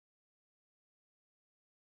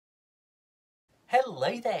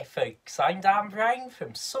Hello there folks, I'm Dan Brown from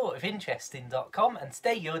sortofinteresting.com and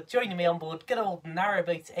today you're joining me on board good old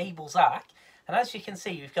Narrowboat Abel's Ark, and as you can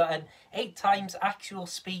see we've got an 8x actual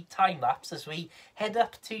speed time-lapse as we head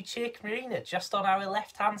up to Chirk Marina just on our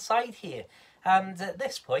left hand side here. And at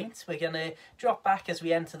this point we're going to drop back as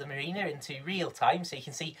we enter the marina into real time so you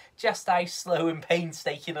can see just how slow and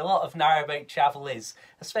painstaking a lot of narrowboat travel is,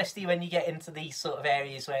 especially when you get into these sort of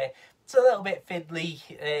areas where it's a little bit fiddly,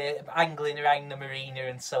 angling around the marina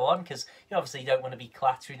and so on, because you obviously don't want to be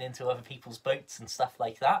clattering into other people's boats and stuff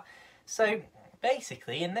like that. So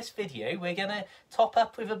basically in this video we're going to top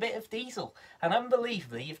up with a bit of diesel, and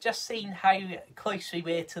unbelievably you've just seen how close we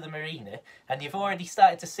were to the marina, and you've already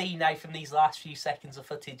started to see now from these last few seconds of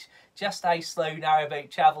footage just how slow narrowboat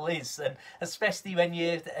travel is, and especially when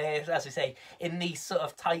you're, as I say, in these sort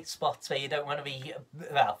of tight spots where you don't want to be,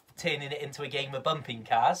 well, turning it into a game of bumping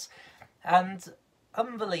cars. And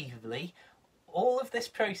unbelievably, all of this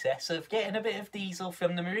process of getting a bit of diesel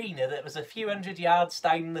from the marina that was a few hundred yards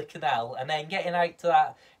down the canal and then getting out to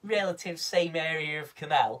that relative same area of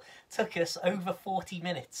canal took us over 40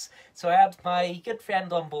 minutes. So I had my good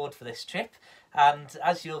friend on board for this trip, and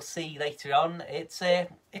as you'll see later on, it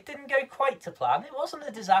didn't go quite to plan. It wasn't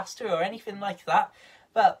a disaster or anything like that,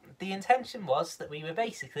 but the intention was that we were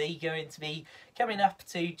basically going to be coming up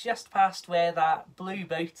to just past where that blue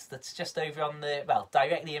boat that's just over on the, well,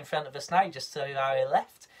 directly in front of us now, just to our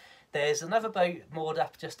left. There's another boat moored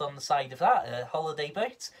up just on the side of that, a holiday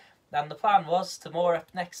boat. And the plan was to moor up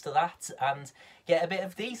next to that and get a bit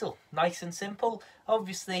of diesel. Nice and simple.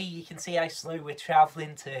 Obviously, you can see how slow we're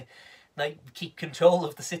travelling to keep control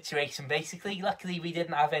of the situation basically. Luckily we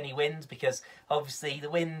didn't have any wind, because obviously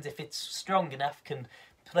the wind, if it's strong enough, can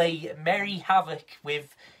play merry havoc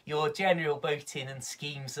with your general boating and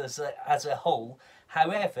schemes as a whole.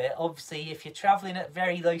 However, obviously if you're travelling at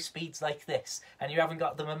very low speeds like this and you haven't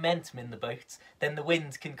got the momentum in the boat, then the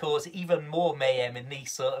wind can cause even more mayhem in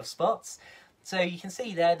these sort of spots. So you can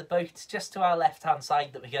see there the boat just to our left hand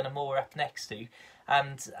side that we're going to moor up next to.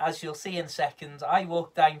 And as you'll see in a second, I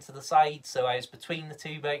walked down to the side, so I was between the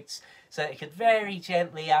two boats, so it could very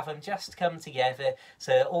gently have them just come together,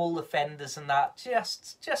 so all the fenders and that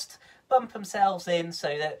just bump themselves in,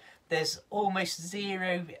 so that there's almost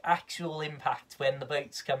zero actual impact when the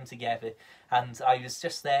boats come together. And I was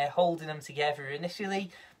just there holding them together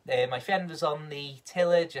initially. My friend was on the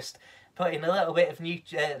tiller, just putting a little bit of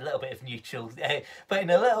neutral, putting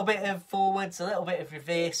a little bit of forwards, a little bit of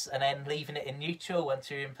reverse, and then leaving it in neutral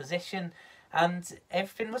once you're in position, and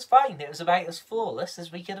everything was fine. It was about as flawless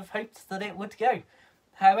as we could have hoped that it would go.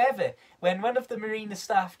 However, when one of the marina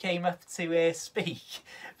staff came up to speak,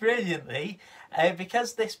 brilliantly,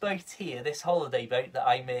 because this boat here, this holiday boat that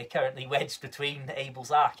I'm currently wedged between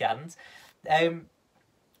Abel's Ark and,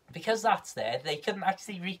 because that's there, they couldn't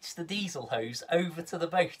actually reach the diesel hose over to the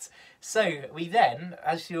boat. So we then,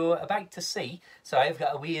 as you're about to see, so I've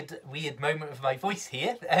got a weird moment with my voice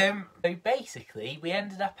here. So basically, we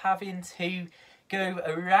ended up having to go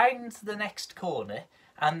around the next corner,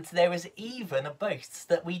 and there was even a boat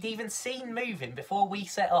that we'd even seen moving before we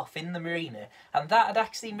set off in the marina, and that had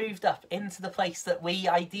actually moved up into the place that we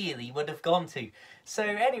ideally would have gone to. So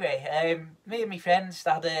anyway, me and my friends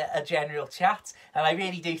had a general chat, and I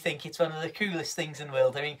really do think it's one of the coolest things in the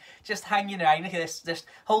world. I mean, just hanging around, look at this, just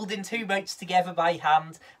holding two boats together by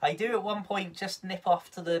hand. I do at one point just nip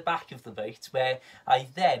off to the back of the boat, where I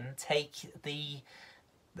then take the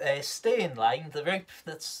stern line, the rope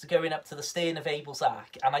that's going up to the stern of Abel's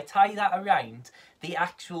Ark, and I tie that around the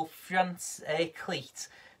actual front cleat,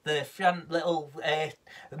 the front little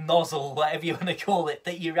nozzle, whatever you want to call it,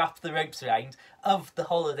 that you wrap the ropes around, of the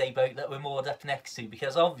holiday boat that we're moored up next to,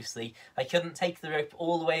 because obviously I couldn't take the rope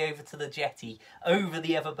all the way over to the jetty over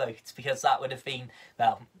the other boat, because that would have been,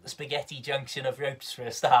 well, a spaghetti junction of ropes for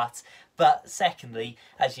a start. But secondly,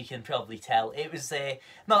 as you can probably tell, it was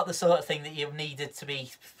not the sort of thing that you needed to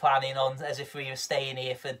be planning on as if we were staying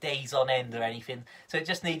here for days on end or anything. So it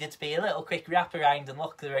just needed to be a little quick wrap around and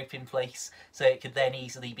lock the rope in place so it could then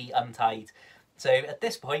easily be untied. So at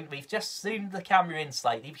this point we've just zoomed the camera in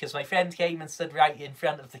slightly, because my friend came and stood right in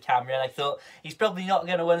front of the camera, and I thought he's probably not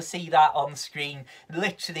going to want to see that on screen.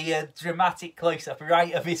 Literally a dramatic close-up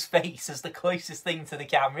right of his face as the closest thing to the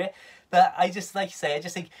camera. But I just, like I say, I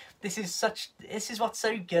just think this is what's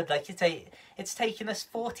so good. Like, it's taken us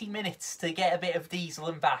 40 minutes to get a bit of diesel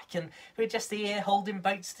and back, and we're just here holding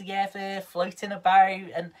boats together, floating about,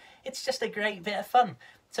 and it's just a great bit of fun.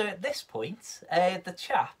 So at this point, the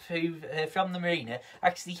chap who from the marina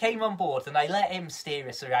actually came on board, and I let him steer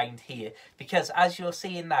us around here because, as you're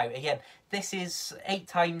seeing now, again, this is 8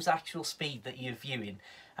 times actual speed that you're viewing,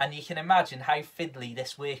 and you can imagine how fiddly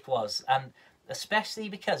this work was, and especially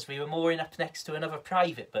because we were mooring up next to another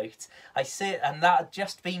private boat. And that had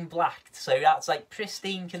just been blacked, so that's like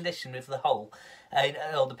pristine condition with the hull,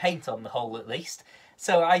 or the paint on the hull at least.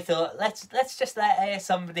 So I thought, let's just let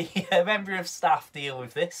somebody, a member of staff, deal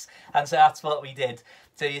with this. And so that's what we did.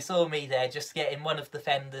 So you saw me there just getting one of the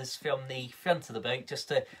fenders from the front of the boat, just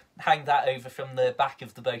to hang that over from the back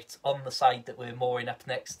of the boat on the side that we're mooring up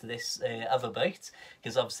next to this other boat.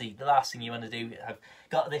 Because obviously the last thing you want to do, I've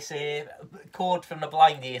got this cord from the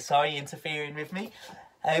blind here, sorry, interfering with me.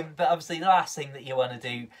 But obviously the last thing that you want to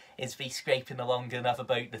do is be scraping along another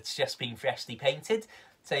boat that's just been freshly painted.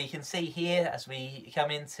 So you can see here as we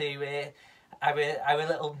come into our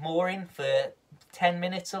little mooring for 10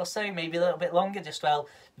 minutes or so, maybe a little bit longer, just well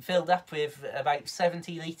filled up with about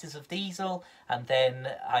 70 litres of diesel, and then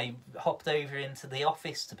I hopped over into the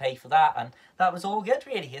office to pay for that, and that was all good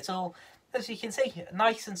really. It's all, as you can see,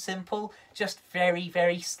 nice and simple, just very,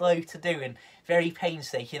 very slow to do and very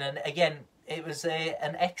painstaking. And again, it was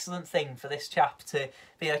an excellent thing for this chap to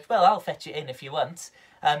be like, well, I'll fetch it in if you want.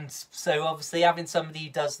 And so obviously having somebody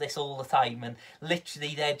who does this all the time, and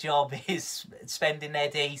literally their job is spending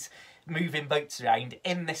their days moving boats around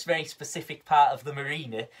in this very specific part of the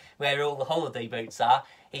marina where all the holiday boats are,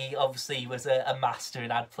 he obviously was a master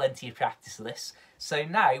and had plenty of practice of this. So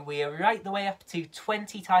now we are right the way up to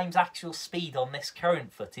 20 times actual speed on this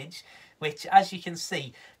current footage, which, as you can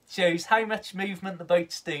see, shows how much movement the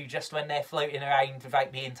boats do just when they're floating around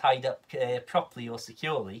without being tied up properly or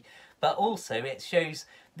securely. But also it shows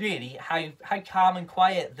really how calm and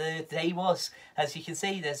quiet the day was. As you can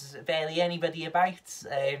see, there's barely anybody about.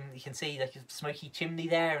 You can see like a smoky chimney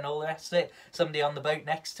there and all the rest of it. Somebody on the boat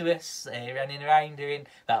next to us running around doing,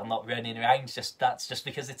 well, not running around, that's just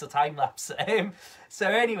because it's a time lapse. So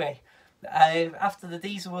anyway, after the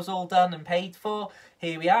diesel was all done and paid for,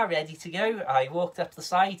 here we are ready to go. I walked up the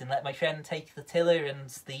side and let my friend take the tiller and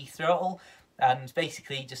the throttle, and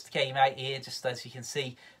basically just came out here, just as you can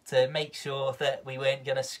see, to make sure that we weren't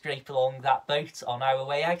going to scrape along that boat on our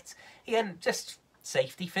way out. Again, just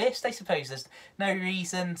safety first, I suppose. There's no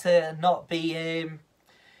reason to not be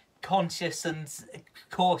conscious and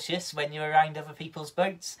cautious when you're around other people's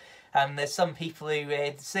boats. And there's some people who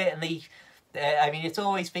certainly... I mean, it's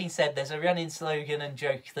always been said, there's a running slogan and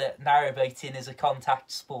joke that narrowboating is a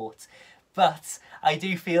contact sport. But I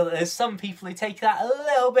do feel that there's some people who take that a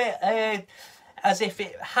little bit as if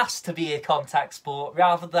it has to be a contact sport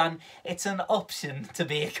rather than it's an option to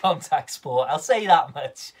be a contact sport. I'll say that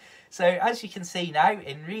much. So as you can see now,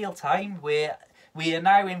 in real time, we are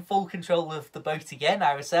now in full control of the boat again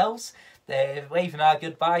ourselves, waving our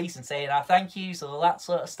goodbyes and saying our thank yous, all that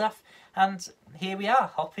sort of stuff. And here we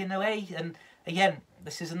are, hopping away. And again,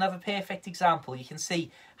 this is another perfect example. You can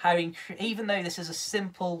see how, even though this is a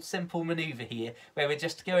simple manoeuvre here, where we're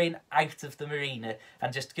just going out of the marina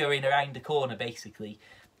and just going around a corner basically,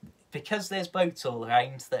 because there's boats all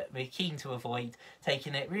around that we're keen to avoid,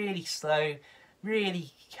 taking it really slow,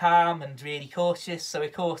 really calm and really cautious. So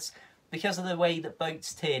of course, because of the way that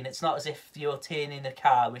boats turn, it's not as if you're turning a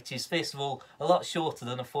car, which is, first of all, a lot shorter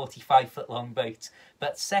than a 45-foot long boat.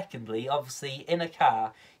 But secondly, obviously, in a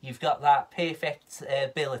car, you've got that perfect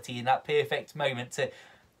ability and that perfect moment to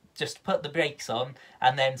just put the brakes on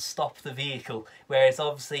and then stop the vehicle. Whereas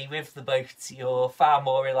obviously with the boat, you're far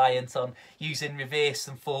more reliant on using reverse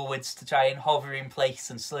and forwards to try and hover in place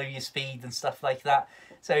and slow your speed and stuff like that.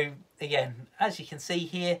 So again, as you can see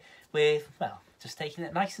here, we're, well, just taking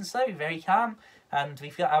it nice and slow, very calm, and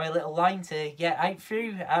we've got our little line to get out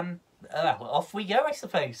through, and off we go, I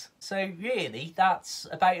suppose. So really, that's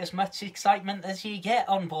about as much excitement as you get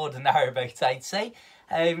on board a narrowboat, I'd say.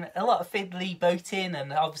 A lot of fiddly boating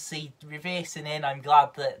and obviously reversing in. I'm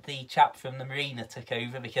glad that the chap from the marina took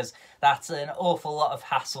over, because that's an awful lot of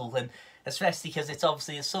hassle, and especially because it's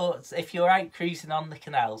obviously a sort, if you're out cruising on the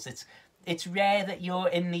canals, it's rare that you're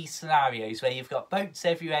in these scenarios where you've got boats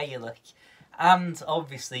everywhere you look. And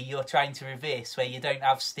obviously you're trying to reverse where you don't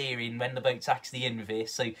have steering when the boat's actually in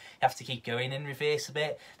reverse, so you have to keep going in reverse a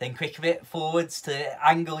bit, then quick a bit forwards to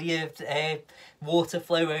angle your water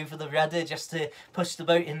flow over the rudder just to push the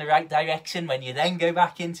boat in the right direction when you then go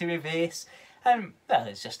back into reverse. Well,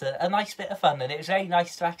 it's just a nice bit of fun, and it was very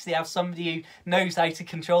nice to actually have somebody who knows how to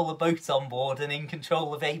control a boat on board and in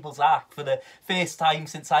control of Abel's Ark for the first time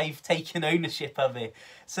since I've taken ownership of it.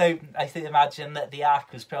 So I imagine that the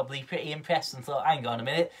Ark was probably pretty impressed and thought, hang on a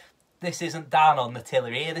minute, this isn't Dan on the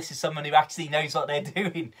tiller here, this is someone who actually knows what they're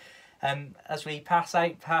doing. As we pass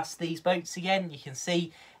out past these boats again, you can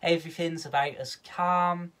see everything's about as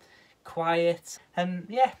calm, quiet, and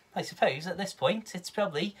yeah, I suppose at this point it's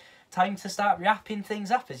probably time to start wrapping things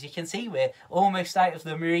up. As you can see, we're almost out of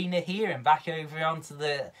the marina here and back over onto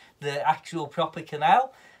the actual proper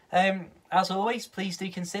canal. As always, please do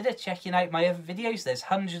consider checking out my other videos. There's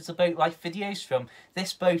hundreds of boat life videos from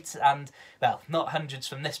this boat, and, well, not hundreds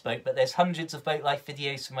from this boat, but there's hundreds of boat life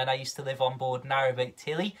videos from when I used to live on board Narrowboat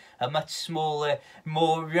Tilly, a much smaller,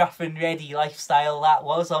 more rough and ready lifestyle that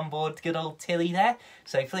was on board good old Tilly there.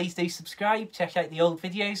 So please do subscribe, check out the old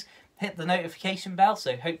videos, hit the notification bell,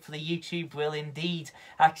 so hopefully YouTube will indeed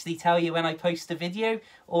actually tell you when I post a video.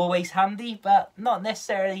 Always handy, but not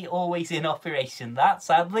necessarily always in operation, that,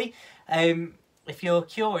 sadly. If you're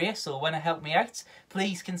curious or want to help me out,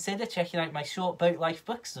 please consider checking out my short boat life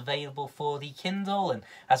books available for the Kindle and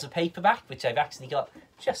as a paperback, which I've actually got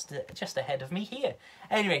just ahead of me here.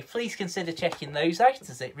 Anyway, please consider checking those out,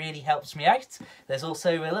 as it really helps me out. There's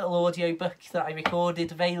also a little audiobook that I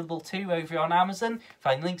recorded available too over on Amazon.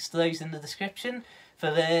 Find links to those in the description. For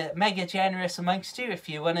the mega generous amongst you, if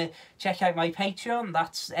you want to check out my Patreon,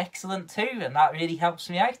 that's excellent too, and that really helps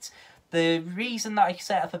me out. The reason that I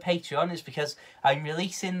set up a Patreon is because I'm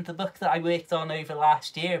releasing the book that I worked on over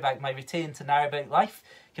last year about my return to narrowboat life,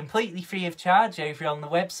 completely free of charge over on the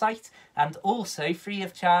website, and also free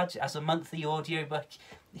of charge as a monthly audiobook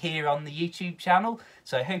here on the YouTube channel.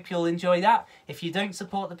 So I hope you'll enjoy that. If you don't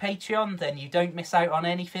support the Patreon, then you don't miss out on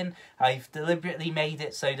anything. I've deliberately made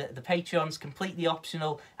it so that the Patreon's completely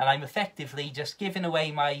optional, and I'm effectively just giving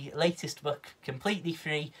away my latest book completely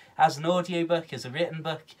free as an audiobook, as a written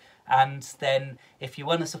book. And then if you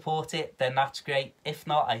want to support it, then that's great. If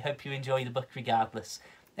not, I hope you enjoy the book regardless.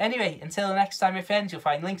 Anyway, until the next time, my friends, you'll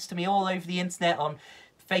find links to me all over the internet on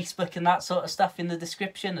Facebook and that sort of stuff in the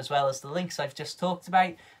description, as well as the links I've just talked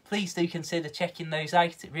about. Please do consider checking those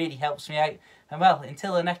out. It really helps me out. And well,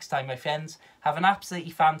 until the next time, my friends, have an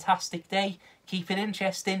absolutely fantastic day. Keep it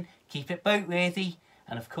interesting, keep it boat worthy,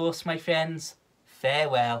 and of course, my friends,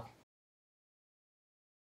 farewell.